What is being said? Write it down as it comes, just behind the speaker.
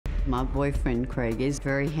My boyfriend, Craig, is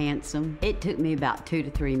very handsome. It took me about 2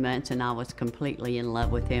 to 3 months, and I was completely in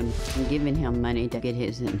love with him and giving him money to get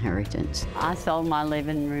his inheritance. I sold my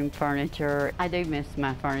living room furniture. I do miss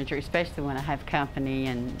my furniture, especially when I have company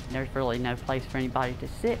and there's really no place for anybody to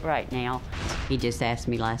sit right now. He just asked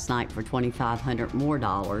me last night for $2,500 more.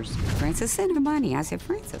 Francis, send him money. I said,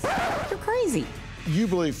 Francis, you're crazy. You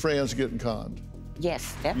believe Fran's getting conned?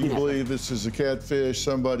 Yes, definitely. You believe this is a catfish,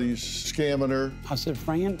 somebody's scamming her? I said,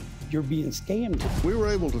 Fran, you're being scammed. We were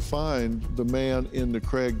able to find the man in the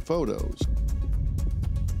Craig photos.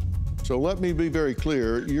 So let me be very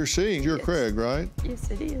clear. You're seeing your Craig, right?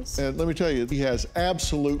 Yes, it is. And let me tell you, he has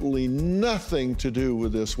absolutely nothing to do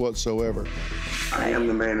with this whatsoever. I am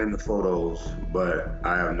the man in the photos, but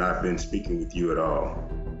I have not been speaking with you at all.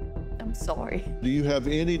 I'm sorry. Do you have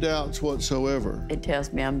any doubts whatsoever? It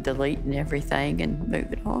tells me I'm deleting everything and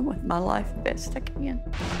moving on with my life best I can.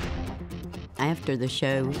 After the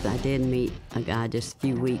show, I did meet a guy just a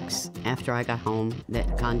few weeks after I got home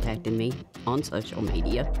that contacted me on social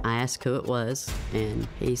media. I asked who it was, and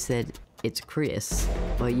he said, it's Chris.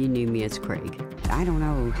 Well, you knew me as Craig. I don't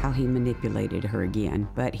know how he manipulated her again,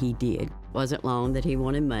 but he did. Wasn't long that he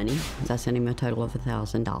wanted money. I sent him a total of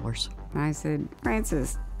 $1,000. I said,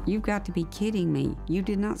 Francis, you've got to be kidding me. You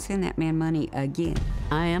did not send that man money again.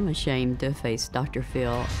 I am ashamed to face Dr.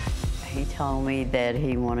 Phil. He told me that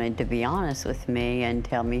he wanted to be honest with me and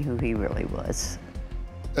tell me who he really was.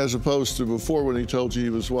 As opposed to before when he told you he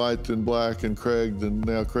was white, then black, and Craig, then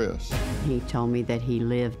now Chris. He told me that he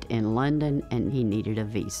lived in London and he needed a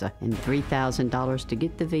visa and $3,000 to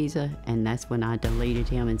get the visa, and that's when I deleted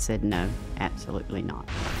him and said, no, absolutely not.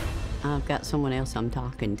 I've got someone else I'm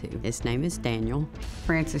talking to. His name is Daniel.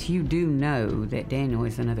 Francis, you do know that Daniel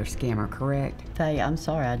is another scammer, correct? Faye, I'm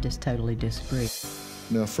sorry, I just totally disagree.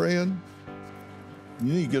 Now, Fran,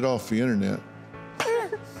 you need to get off the internet.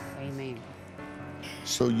 Amen.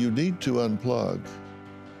 So you need to unplug.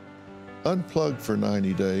 Unplug for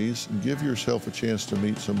 90 days and give yourself a chance to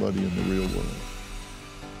meet somebody in the real world.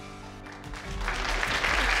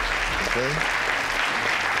 Okay?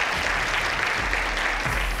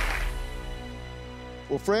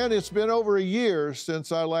 Well, Fran, it's been over a year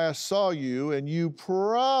since I last saw you, and you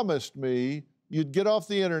promised me you'd get off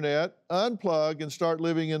the internet, unplug, and start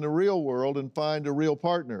living in the real world and find a real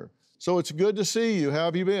partner. So it's good to see you. How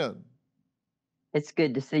have you been? It's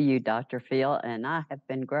good to see you, Dr. Phil, and I have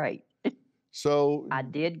been great. So I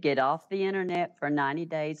did get off the internet for 90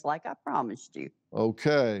 days like I promised you.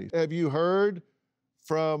 okay. Have you heard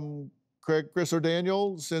from Craig, Chris, or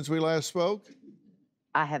Daniel since we last spoke?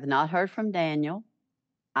 I have not heard from Daniel.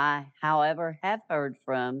 I, however, have heard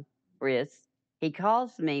from Chris. He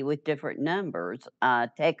calls me with different numbers.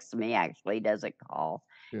 Texts me, actually, doesn't call.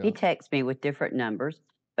 Yeah. He texts me with different numbers,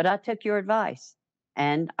 but I took your advice,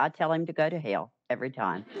 and I tell him to go to hell every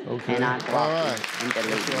time. Okay. And I All block right. him and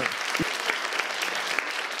delete him.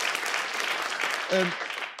 And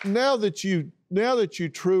now that you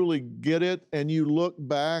truly get it and you look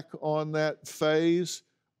back on that phase,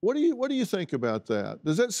 what do you think about that?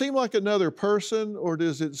 Does that seem like another person, or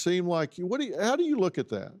does it seem like how do you look at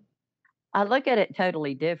that? I look at it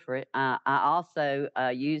totally different. I also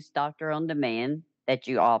used Doctor on Demand that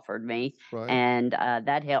you offered me, Right. and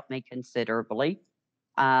that helped me considerably.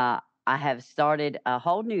 I have started a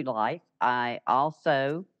whole new life. I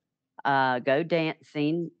also go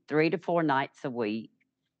dancing 3 to 4 nights a week.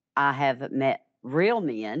 I have met real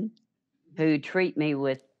men who treat me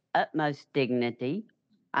with utmost dignity.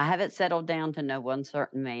 I haven't settled down to no one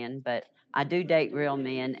certain man, but I do date real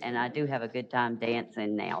men, and I do have a good time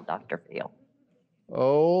dancing now, Dr. Phil.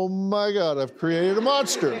 Oh my God, I've created a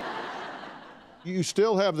monster. You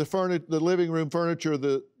still have the living room furniture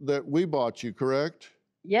that we bought you, correct?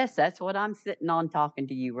 Yes, that's what I'm sitting on talking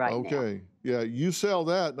to you right now. Okay, yeah, you sell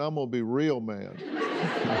that and I'm gonna be real mad.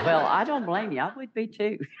 Well, I don't blame you. I would be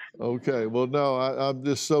too. Okay, well, no, I'm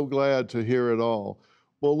just so glad to hear it all.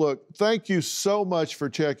 Well, look, thank you so much for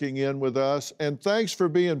checking in with us, and thanks for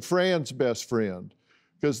being Fran's best friend,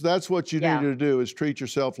 because that's what you need to do, is treat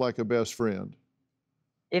yourself like a best friend.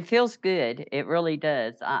 It feels good. It really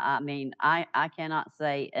does. I mean, I cannot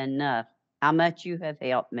say enough how much you have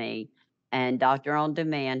helped me. And Doctor on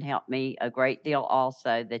Demand helped me a great deal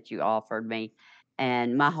also that you offered me.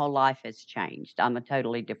 And my whole life has changed. I'm a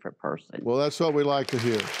totally different person. Well, that's what we like to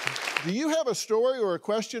hear. Do you have a story or a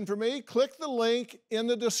question for me? Click the link in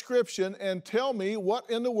the description and tell me what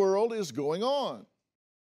in the world is going on.